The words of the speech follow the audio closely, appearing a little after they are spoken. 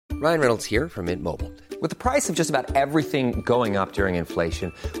Ryan Reynolds here from Mint Mobile. With the price of just about everything going up during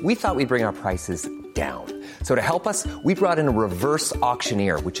inflation, we thought we'd bring our prices down. So to help us, we brought in a reverse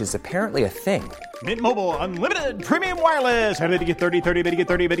auctioneer, which is apparently a thing. Mint Mobile Unlimited Premium Wireless. How to get 30, 30, bit to get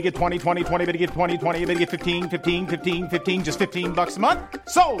 30, bit to get 20, 20, 20, bit to get 20, 20, bit to get 15, 15, 15, 15, just $15 a month?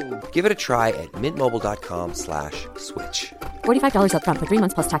 Sold! Give it a try at mintmobile.com/switch. $45 up front for 3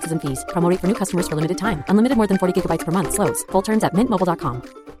 months plus taxes and fees. Promo rate for new customers for limited time. Unlimited more than 40 gigabytes per month. Slows full terms at mintmobile.com.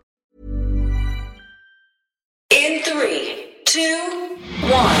 In 3, 2,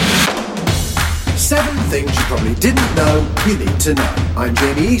 1. 7 things you probably didn't know you need to know. I'm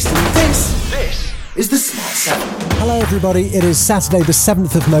Jamie East, and this is the Smart 7. Hello everybody, it is Saturday the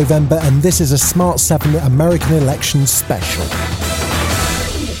 7th of November and this is a Smart 7 American Election Special.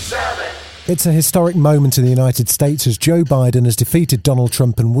 7. It's a historic moment in the United States as Joe Biden has defeated Donald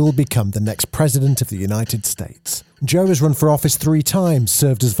Trump and will become the next president of the United States. Joe has run for office 3 times,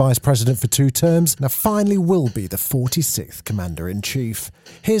 served as vice president for 2 terms, now finally will be the 46th commander-in-chief.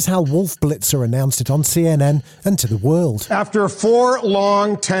 Here's how Wolf Blitzer announced it on CNN and to the world. After 4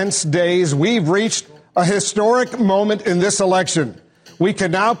 long, tense days, we've reached a historic moment in this election. We can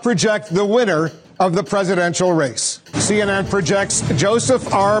now project the winner of the presidential race. CNN projects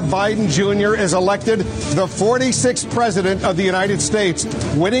Joseph R. Biden Jr. is elected the 46th president of the United States,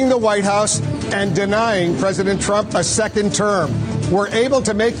 winning the White House and denying President Trump a second term. We're able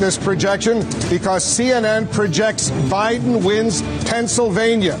to make this projection because CNN projects Biden wins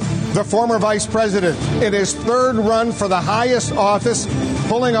Pennsylvania, the former vice president, in his 3rd run for the highest office,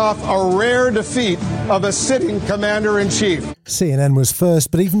 pulling off a rare defeat of a sitting commander-in-chief. CNN was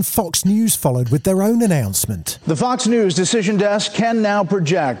first, but even Fox News followed with their own announcement. The Fox News decision desk can now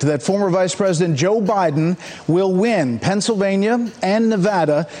project that former Vice President Joe Biden will win Pennsylvania and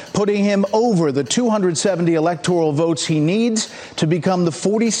Nevada, putting him over the 270 electoral votes he needs to become the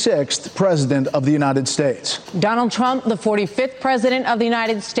 46th president of the United States. Donald Trump, the 45th president of the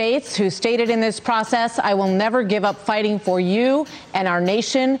United States, who stated in this process, "I will never give up fighting for you and our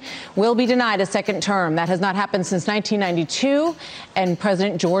nation," will be denied a second term. That has not happened since 1992 and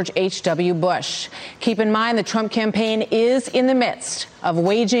President George H.W. Bush. Keep in mind the Trump campaign is in the midst of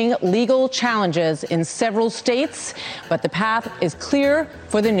waging legal challenges in several states, but the path is clear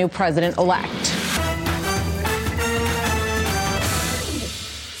for the new president-elect.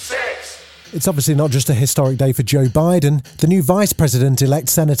 It's obviously not just a historic day for Joe Biden. The new Vice President-elect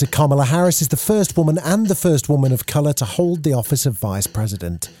Senator Kamala Harris is the first woman and the first woman of colour to hold the office of Vice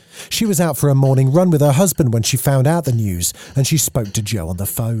President. She was out for a morning run with her husband when she found out the news, and she spoke to Joe on the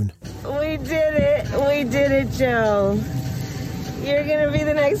phone. We did it. We did it, Joe. You're going to be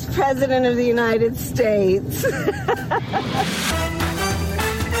the next president of the United States.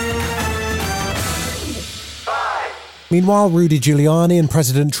 Meanwhile, Rudy Giuliani and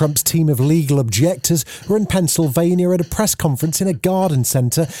President Trump's team of legal objectors were in Pennsylvania at a press conference in a garden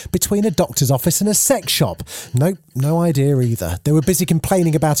centre between a doctor's office and a sex shop. Nope, no idea either. They were busy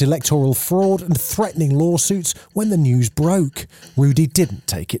complaining about electoral fraud and threatening lawsuits when the news broke. Rudy didn't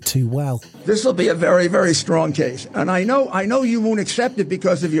take it too well. This will be a very, very strong case. And I know you won't accept it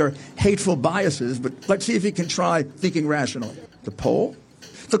because of your hateful biases, but let's see if you can try thinking rationally. The poll?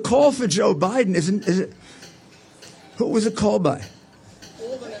 The call for Joe Biden is it? Who was it called by?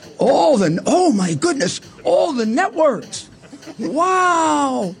 Oh my goodness, all the networks.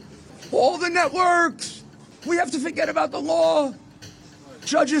 Wow, all the networks. We have to forget about the law.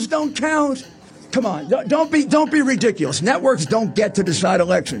 Judges don't count. Come on, don't be ridiculous. Networks don't get to decide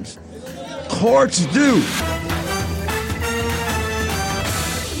elections. Courts do.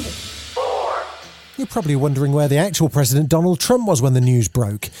 You're probably wondering where the actual President Donald Trump was when the news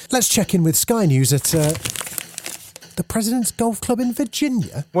broke. Let's check in with Sky News at the President's Golf Club in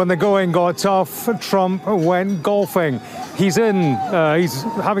Virginia. When the going got tough, Trump went golfing. He's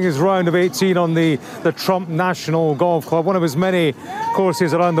having his round of 18 on the Trump National Golf Club, one of his many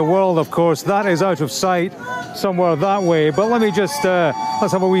courses around the world, of course. That is out of sight somewhere that way. But let me just,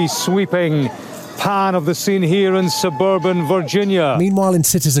 let's have a wee sweeping pan of the scene here in suburban Virginia. Meanwhile, in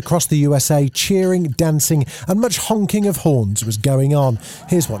cities across the USA, cheering, dancing and much honking of horns was going on.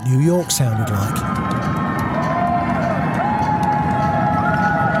 Here's what New York sounded like.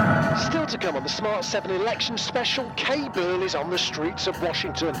 To come on the Smart 7 election special, Kay Burley is on the streets of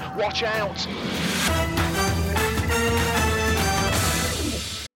Washington. Watch out.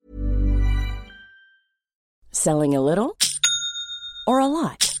 Selling a little or a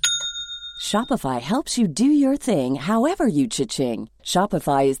lot? Shopify helps you do your thing however you cha-ching.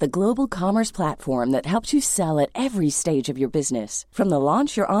 Shopify is the global commerce platform that helps you sell at every stage of your business. From the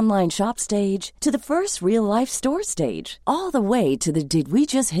launch your online shop stage to the first real-life store stage, all the way to the did we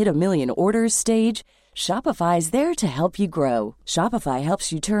just hit a million orders stage. Shopify is there to help you grow. Shopify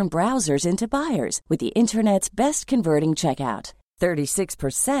helps you turn browsers into buyers with the internet's best converting checkout.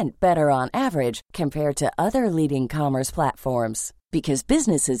 36% better on average compared to other leading commerce platforms. Because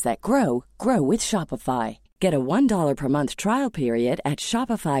businesses that grow, grow with Shopify. Get a $1 per month trial period at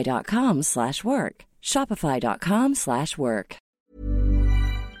shopify.com/work. Shopify.com/work.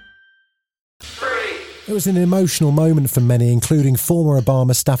 It was an emotional moment for many, including former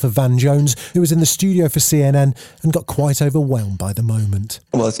Obama staffer Van Jones, who was in the studio for CNN and got quite overwhelmed by the moment.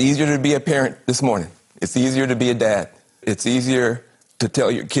 Well, it's easier to be a parent this morning. It's easier to be a dad. It's easier to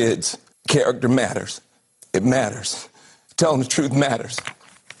tell your kids character matters. It matters. Telling the truth matters.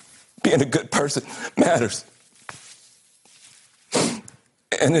 Being a good person matters.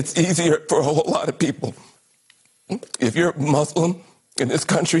 And it's easier for a whole lot of people. If you're Muslim in this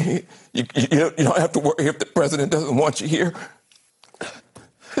country, you don't have to worry if the president doesn't want you here.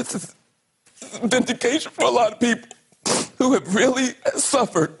 It's a vindication for a lot of people who have really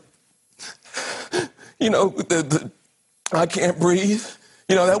suffered. The I can't breathe.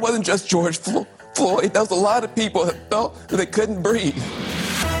 That wasn't just George Floyd. That was a lot of people that felt that they couldn't breathe.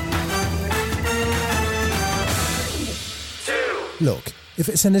 Look, if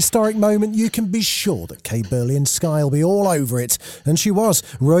it's an historic moment, you can be sure that Kay Burley and Sky will be all over it. And she was,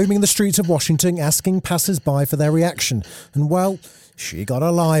 roaming the streets of Washington, asking passers-by for their reaction. And, well, she got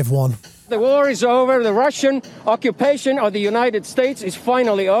a live one. The war is over. The Russian occupation of the United States is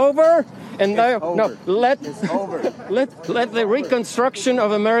finally over. And let the reconstruction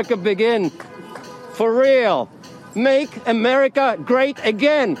of America begin. For real. Make America great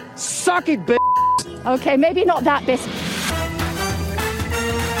again. Suck it, bitch. Okay, maybe not that bitch.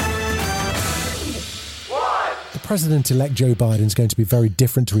 President-elect Joe Biden is going to be very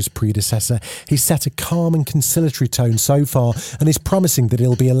different to his predecessor. He's set a calm and conciliatory tone so far and is promising that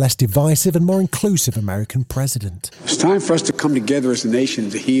he'll be a less divisive and more inclusive American president. It's time for us to come together as a nation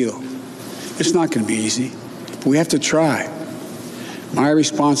to heal. It's not going to be easy, but we have to try. My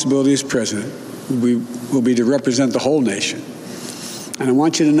responsibility as president will be to represent the whole nation. And I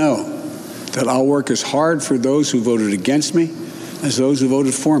want you to know that I'll work as hard for those who voted against me as those who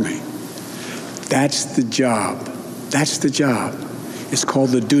voted for me. That's the job. That's the job. It's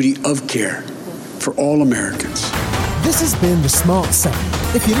called the duty of care for all Americans. This has been The Smart 7.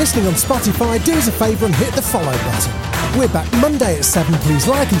 If you're listening on Spotify, do us a favour and hit the follow button. We're back Monday at 7. Please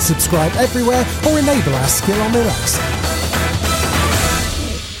like and subscribe everywhere or enable our skill on Alexa.